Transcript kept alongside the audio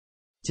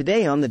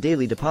Today on the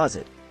Daily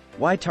Deposit,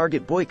 why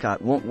Target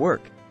boycott won't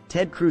work,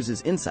 Ted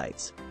Cruz's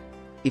insights.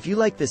 If you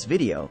like this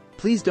video,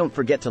 please don't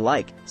forget to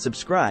like,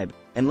 subscribe,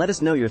 and let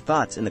us know your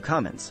thoughts in the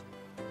comments.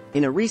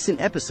 In a recent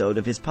episode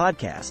of his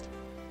podcast,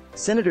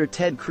 Senator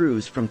Ted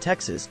Cruz from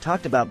Texas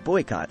talked about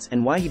boycotts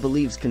and why he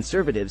believes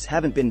conservatives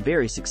haven't been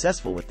very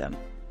successful with them.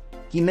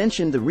 He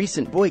mentioned the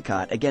recent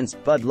boycott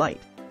against Bud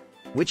Light,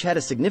 which had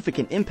a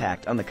significant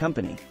impact on the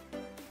company.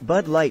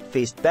 Bud Light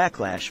faced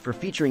backlash for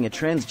featuring a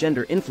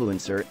transgender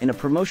influencer in a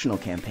promotional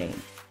campaign,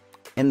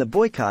 and the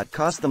boycott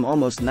cost them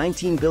almost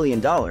 $19 billion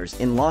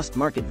in lost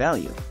market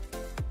value.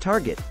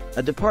 Target,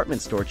 a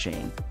department store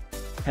chain,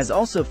 has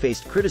also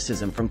faced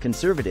criticism from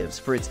conservatives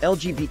for its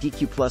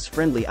LGBTQ+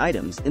 friendly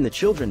items in the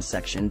children's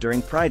section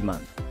during Pride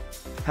Month.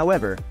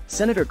 However,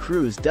 Senator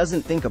Cruz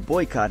doesn't think a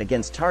boycott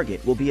against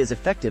Target will be as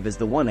effective as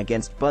the one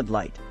against Bud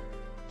Light.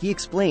 He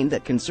explained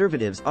that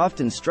conservatives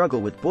often struggle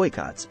with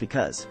boycotts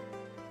because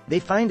they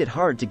find it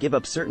hard to give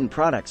up certain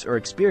products or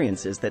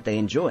experiences that they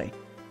enjoy.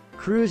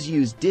 Cruz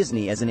used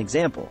Disney as an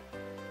example.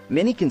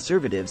 Many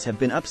conservatives have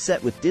been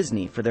upset with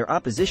Disney for their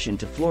opposition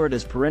to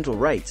Florida's parental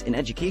rights in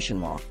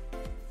education law,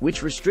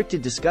 which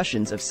restricted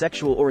discussions of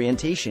sexual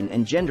orientation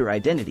and gender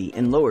identity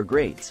in lower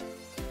grades.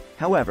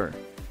 However,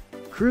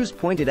 Cruz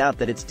pointed out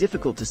that it's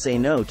difficult to say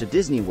no to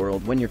Disney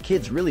World when your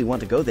kids really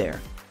want to go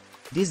there.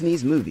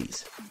 Disney's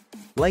movies,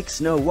 like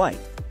Snow White,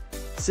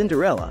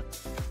 Cinderella,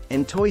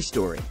 and Toy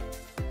Story,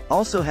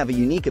 also have a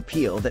unique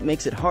appeal that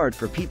makes it hard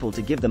for people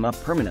to give them up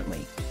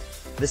permanently.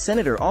 The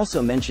senator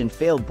also mentioned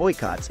failed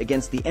boycotts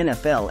against the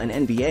NFL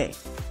and NBA.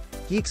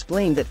 He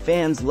explained that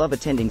fans love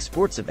attending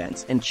sports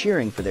events and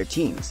cheering for their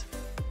teams,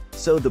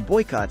 so the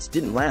boycotts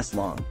didn't last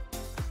long.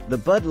 The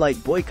Bud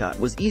Light boycott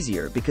was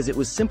easier because it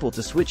was simple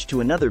to switch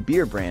to another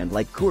beer brand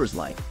like Coors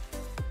Light.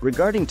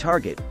 Regarding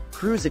Target,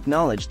 Cruz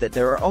acknowledged that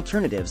there are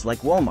alternatives like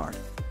Walmart,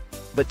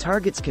 but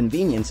Target's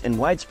convenience and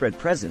widespread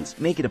presence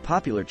make it a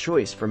popular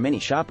choice for many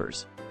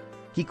shoppers.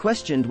 He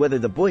questioned whether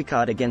the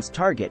boycott against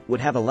Target would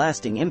have a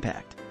lasting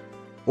impact,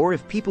 or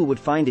if people would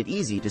find it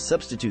easy to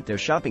substitute their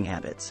shopping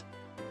habits.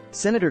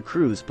 Senator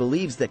Cruz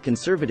believes that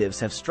conservatives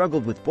have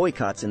struggled with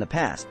boycotts in the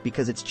past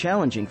because it's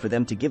challenging for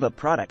them to give up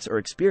products or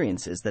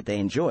experiences that they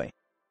enjoy.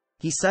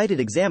 He cited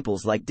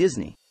examples like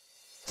Disney,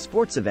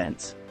 sports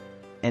events,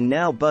 and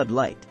now Bud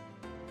Light,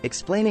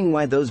 explaining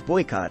why those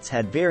boycotts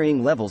had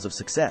varying levels of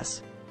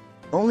success.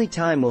 Only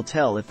time will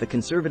tell if the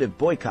conservative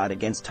boycott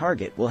against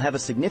Target will have a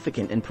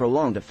significant and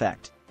prolonged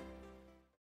effect.